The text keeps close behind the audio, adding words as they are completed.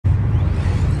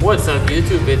What's up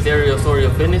YouTube, it's Kino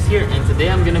Fitness here, and today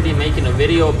I'm going to be making a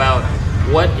video about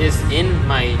what is in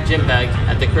my gym bag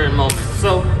at the current moment.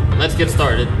 So let's get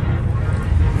started.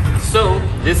 So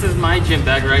this is my gym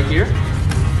bag right here.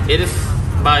 It is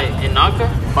by Inaka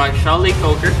by Charlie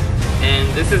Coker, and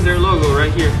this is their logo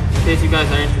right here in case you guys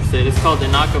are interested. It's called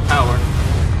Inaka Power.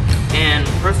 And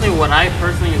personally, what I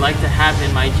personally like to have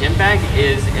in my gym bag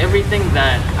is everything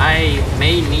that I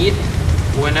may need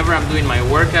whenever I'm doing my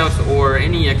workouts or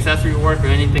any accessory work or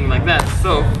anything like that.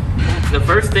 So the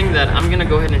first thing that I'm gonna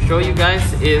go ahead and show you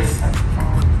guys is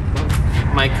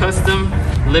my custom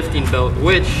lifting belt,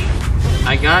 which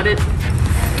I got it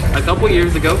a couple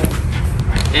years ago,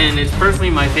 and it's personally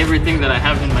my favorite thing that I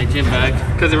have in my gym bag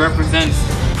because it represents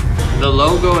the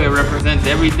logo, it represents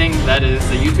everything that is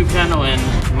the YouTube channel and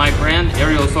my brand,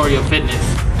 Kino Fitness.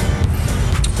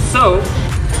 So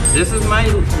this is my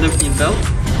lifting belt,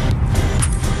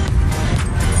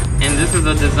 and this is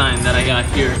a design that I got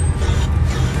here.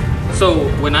 So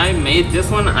when I made this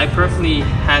one, I personally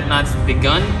had not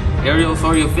begun Kino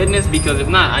Fitness, because if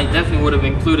not, I definitely would have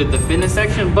included the fitness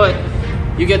section, but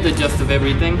you get the gist of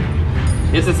everything.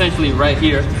 It's essentially right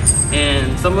here.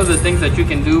 And some of the things that you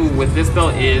can do with this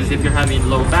belt is if you're having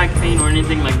low back pain or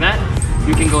anything like that,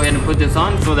 you can go ahead and put this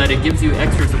on so that it gives you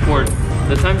extra support.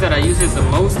 The times that I use this the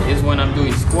most is when I'm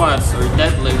doing squats or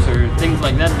deadlifts or things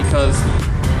like that, because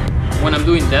when I'm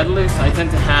doing deadlifts, I tend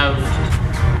to have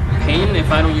pain if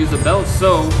I don't use a belt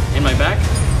in my back.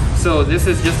 So this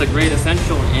is just a great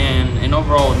essential and an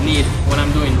overall need when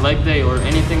I'm doing leg day or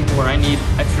anything where I need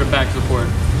extra back support.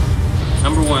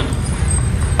 Number one.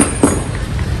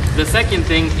 The second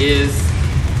thing is,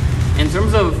 in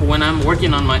terms of when I'm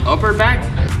working on my upper back,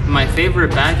 my favorite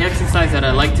back exercise that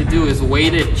I like to do is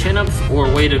weighted chin-ups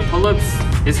or weighted pull-ups.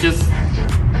 It's just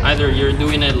either you're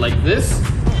doing it like this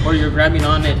or you're grabbing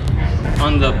on it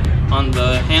on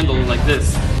the handle like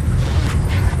this,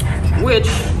 which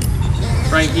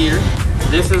right here,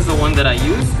 this is the one that I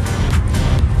use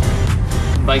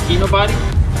by Kino Body,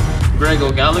 Greg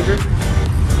O'Gallagher.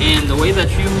 And the way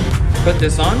that you put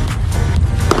this on,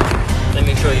 let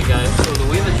me show you guys. So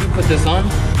the way that you put this on,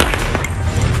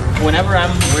 whenever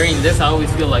I'm wearing this, I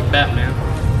always feel like Batman.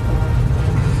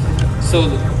 So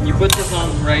you put this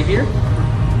on right here,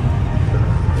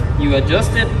 you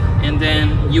adjust it, and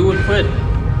then you would put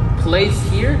plates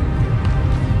here.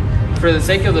 For the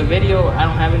sake of the video, I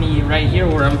don't have any right here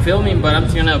where I'm filming, but I'm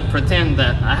just gonna pretend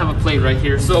that I have a plate right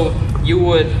here. So you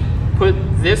would put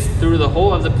this through the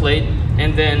hole of the plate,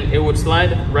 and then it would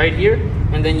slide right here,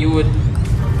 and then you would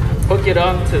hook it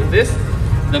on to this.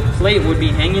 The plate would be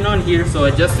hanging on here, so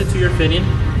adjust it to your fitting,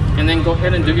 and then go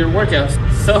ahead and do your workouts.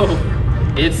 So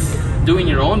it's doing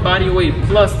your own body weight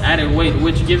plus added weight,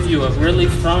 which gives you a really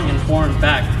strong and formed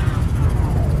back.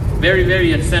 Very,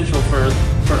 very essential for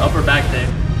upper back day.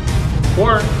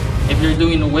 Or if you're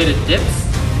doing weighted dips,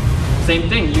 same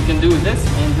thing. You can do this,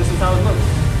 and this is how it looks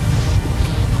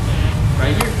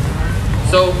right here.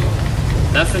 So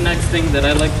that's the next thing that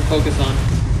I like to focus on.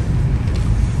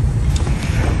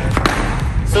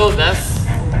 So that's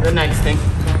the next thing.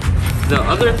 The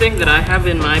other thing that I have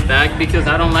in my bag, because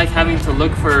I don't like having to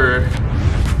look for,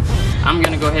 I'm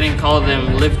gonna go ahead and call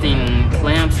them lifting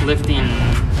clamps, lifting.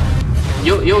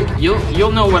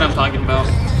 You'll know what I'm talking about.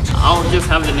 I'll just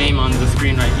have the name on the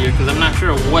screen right here because I'm not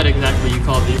sure what exactly you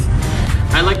call these.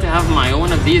 I like to have my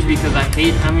own of these because I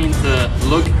hate having to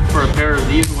look for a pair of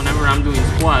these whenever I'm doing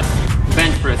squats,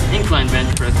 bench press, incline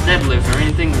bench press, deadlifts, or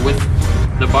anything with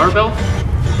the barbell.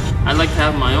 I like to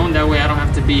have my own, that way I don't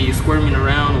have to be squirming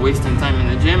around, wasting time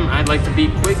in the gym. I'd like to be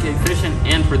quick, efficient,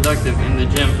 and productive in the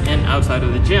gym and outside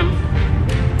of the gym.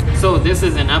 So this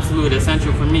is an absolute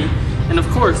essential for me. And of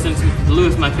course, since blue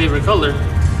is my favorite color,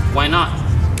 why not?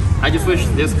 I just wish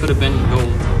this could have been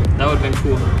gold. That would have been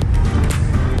cool.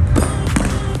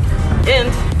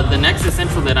 And the next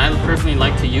essential that I personally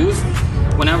like to use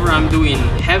whenever I'm doing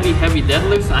heavy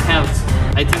deadlifts, I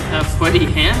tend to have sweaty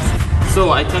hands,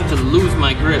 so I tend to lose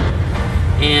my grip.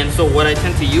 And so what I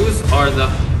tend to use are the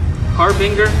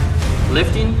Harbinger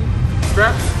lifting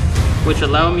straps, which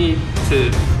allow me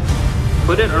to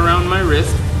put it around my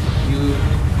wrist. You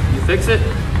fix it,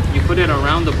 you put it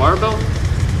around the barbell,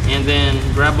 and then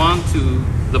grab onto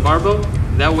the barbell.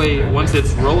 That way, once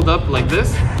it's rolled up like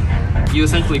this, you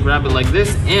essentially grab it like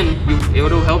this, and it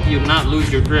will help you not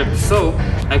lose your grip. So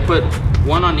I put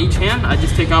one on each hand. I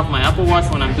just take off my Apple Watch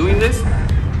when I'm doing this,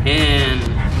 and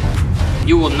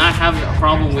you will not have a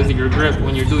problem with your grip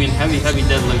when you're doing heavy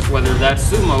deadlifts, whether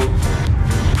that's sumo,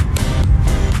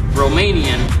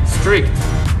 Romanian, strict,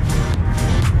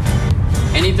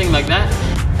 anything like that.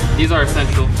 These are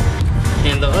essential.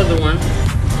 And the other one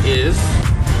is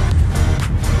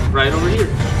right over here.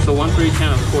 So one for each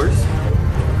hand, of course.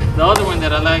 The other one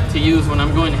that I like to use when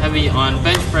I'm going heavy on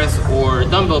bench press or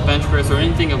dumbbell bench press or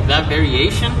anything of that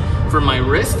variation for my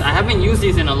wrist. I haven't used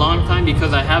these in a long time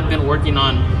because I have been working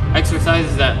on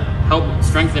exercises that help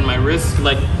strengthen my wrist,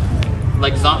 like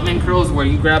Zotman curls, where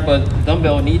you grab a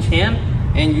dumbbell in each hand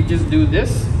and you just do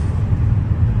this.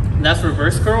 That's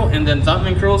reverse curl, and then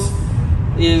Zotman curls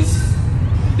is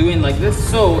doing like this,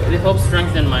 so it helps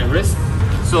strengthen my wrist.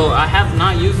 So I have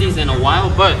not used these in a while,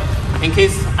 but in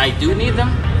case I do need them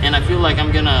and I feel like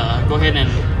I'm gonna go ahead and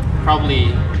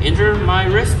probably injure my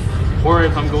wrist, or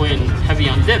if I'm going heavy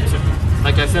on dips,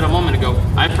 like I said a moment ago,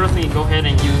 I personally go ahead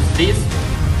and use these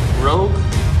Rogue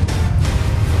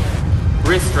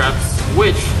wrist straps,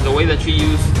 which the way that you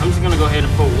use, I'm just gonna go ahead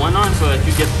and put one on so that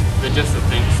you get the gist of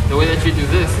things. The way that you do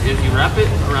this is you wrap it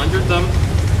around your thumb,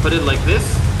 put it like this,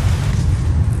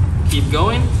 keep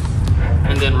going,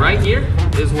 and then right here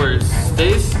is where it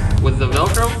stays with the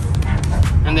Velcro,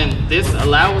 and then this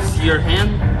allows your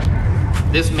hand,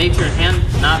 this makes your hand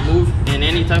not move in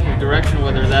any type of direction,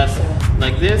 whether that's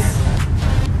like this,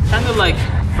 kind of like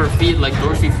for feet, like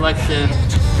dorsiflexion,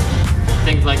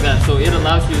 things like that. So it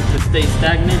allows you to stay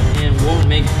stagnant and won't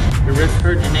make your wrist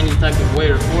hurt in any type of way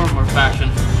or form or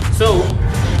fashion. So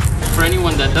for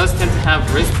anyone that does tend to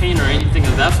have wrist pain or anything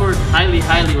of that sort, highly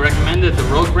recommended. The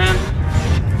Rogue brand,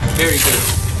 very good.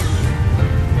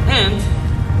 And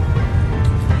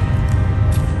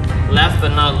last but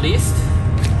not least,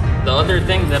 the other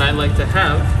thing that I like to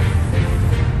have,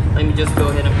 let me just go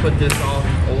ahead and put this all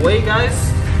away,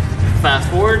 guys. Fast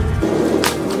forward.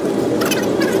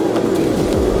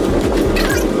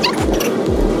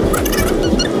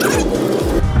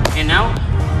 And now,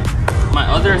 my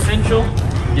other essential,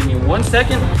 give me 1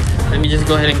 second. Let me just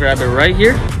go ahead and grab it right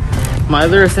here. My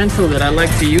other essential that I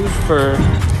like to use for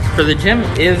the gym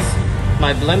is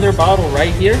my blender bottle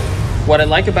right here. What I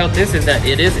like about this is that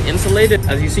it is insulated.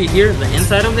 As you see here, the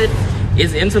inside of it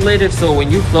is insulated, so when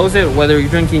you close it, whether you're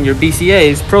drinking your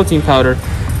BCAAs, protein powder,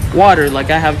 water like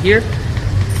I have here,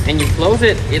 and you close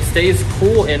it, it stays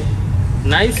cool and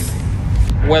nice,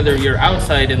 whether you're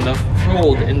outside in the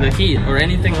cold, in the heat, or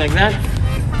anything like that.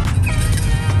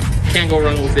 Can't go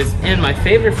wrong with this. And my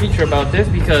favorite feature about this,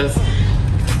 because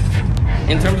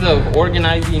in terms of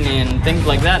organizing and things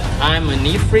like that, I'm a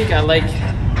neat freak. I like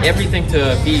everything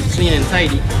to be clean and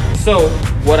tidy. So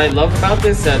what I love about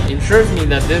this, that ensures me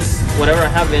that this, whatever I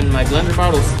have in my blender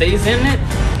bottle, stays in it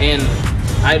and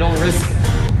I don't risk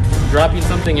dropping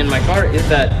something in my car, is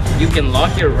that you can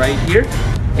lock it right here.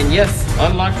 And yes,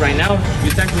 unlocked right now, you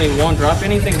technically won't drop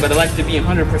anything, but I like to be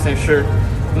 100% sure,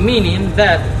 meaning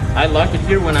that I lock it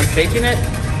here when I'm shaking it,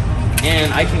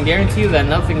 and I can guarantee you that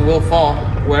nothing will fall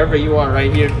wherever you are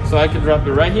right here. So I could drop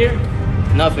it right here,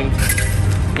 nothing.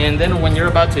 And then when you're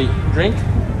about to drink,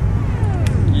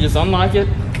 you just unlock it,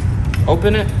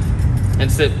 open it,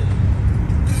 and sip.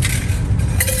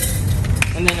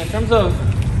 And then in terms of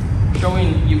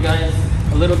showing you guys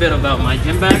a little bit about my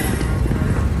gym bag,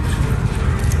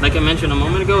 like I mentioned a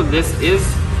moment ago, this is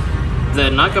the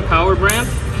Naka Power brand.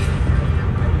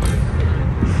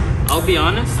 I'll be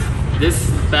honest, this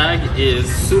bag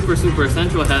is super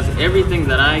essential. It has everything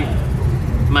that I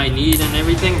might need and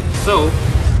everything. So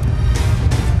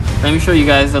let me show you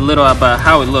guys a little about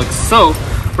how it looks. So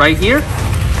right here,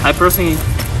 I personally,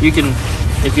 you can,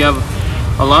 if you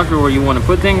have a locker where you want to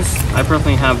put things, I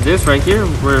personally have this right here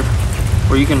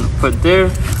where you can put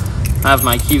there. I have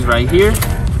my keys right here.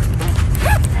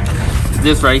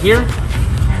 This right here,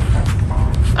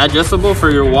 adjustable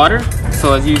for your water.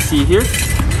 So as you see here,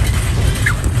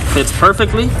 fits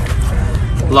perfectly,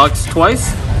 locks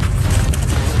twice.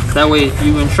 That way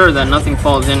you ensure that nothing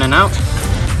falls in and out.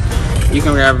 You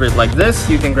can grab it like this,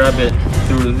 you can grab it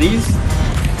through these,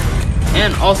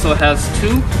 and also has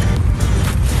two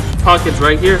pockets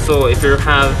right here. So if you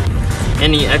have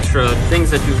any extra things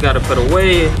that you've got to put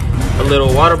away, a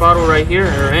little water bottle right here,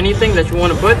 or anything that you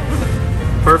want to put,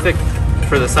 perfect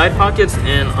for the side pockets.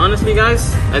 And honestly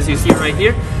guys, as you see right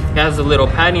here, it has a little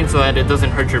padding so that it doesn't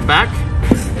hurt your back.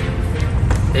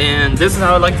 And this is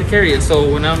how I like to carry it. So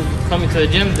when I'm coming to the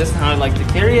gym, this is how I like to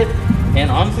carry it.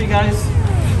 And honestly guys,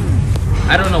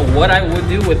 I don't know what I would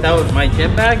do without my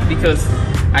gym bag, because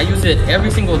I use it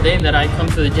every single day that I come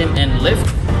to the gym and lift.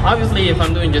 Obviously if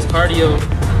I'm doing just cardio,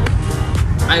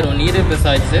 I don't need it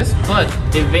besides this, but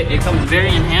it comes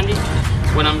very in handy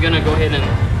when I'm gonna go ahead and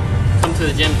come to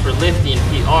the gym for lifting,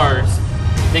 PRs,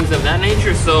 things of that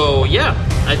nature. So yeah,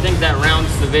 I think that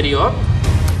rounds the video up.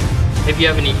 If you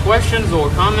have any questions or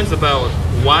comments about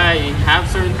why I have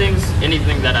certain things,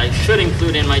 anything that I should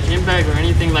include in my gym bag or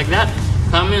anything like that,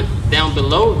 comment down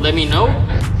below, let me know.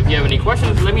 If you have any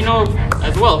questions, let me know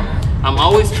as well. I'm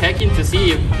always checking to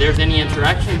see if there's any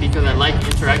interaction because I like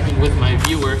interacting with my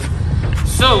viewers.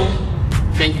 So,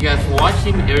 thank you guys for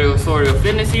watching. Aerial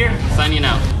Fitness here, signing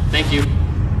out. Thank you.